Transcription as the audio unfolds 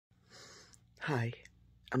Hi,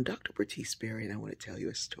 I'm Dr. Bertice Berry, and I want to tell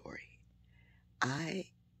you a story. I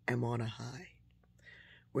am on a high.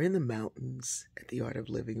 We're in the mountains at the Art of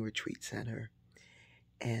Living Retreat Center,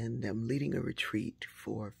 and I'm leading a retreat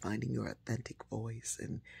for finding your authentic voice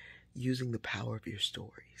and using the power of your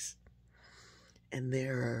stories. And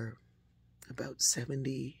there are about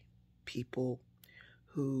 70 people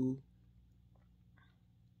who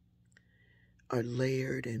are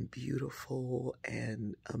layered and beautiful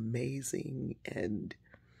and amazing and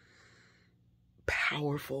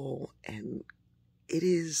powerful, and it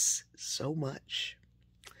is so much.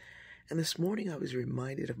 And this morning I was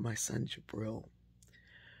reminded of my son Jabril.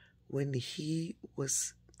 When he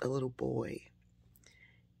was a little boy,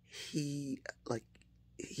 he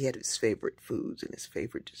had his favorite foods and his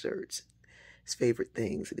favorite desserts, his favorite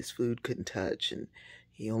things that his food couldn't touch, and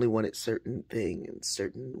he only wanted certain thing and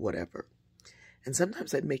certain whatever. And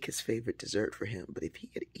sometimes I'd make his favorite dessert for him, but if he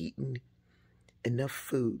had eaten enough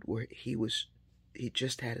food where he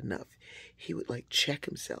just had enough, he would check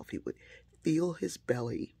himself. He would feel his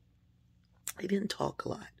belly. He didn't talk a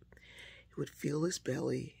lot. He would feel his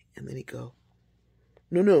belly, and then he'd go,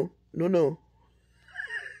 no, no, no, no.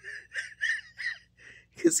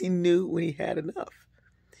 Because he knew when he had enough,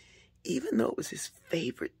 even though it was his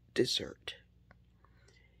favorite dessert.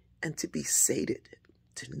 And to be sated,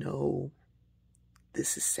 to know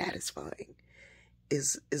this is satisfying,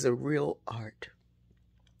 is a real art.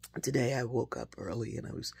 Today I woke up early and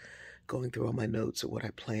I was going through all my notes of what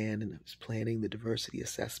I planned, and I was planning the diversity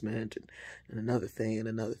assessment and another thing and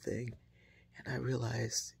another thing. And I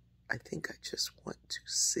realized I think I just want to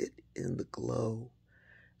sit in the glow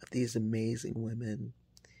of these amazing women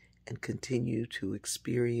and continue to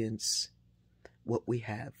experience what we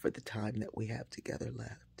have for the time that we have together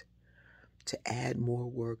left. To add more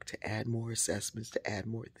work, to add more assessments, to add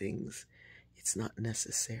more things, it's not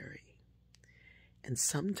necessary. And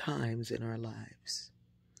sometimes in our lives,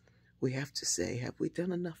 we have to say, have we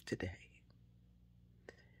done enough today?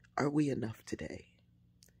 Are we enough today?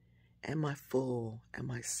 Am I full? Am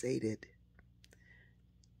I sated?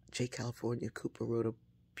 J. California Cooper wrote a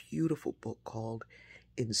beautiful book called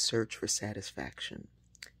In Search for Satisfaction.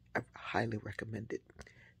 I highly recommend it.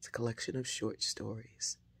 It's a collection of short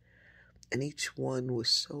stories, and each one was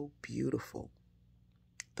so beautiful.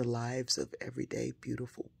 The lives of everyday,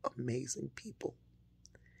 beautiful, amazing people.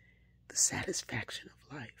 The satisfaction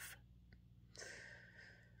of life.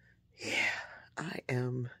 Yeah, I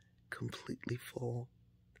am completely full,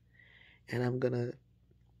 and I'm gonna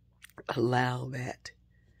allow that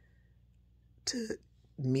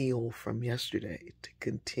meal from yesterday to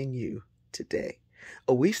continue today.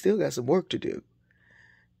 Oh, we still got some work to do,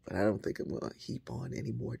 but I don't think I'm gonna heap on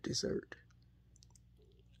any more dessert.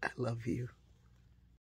 I love you.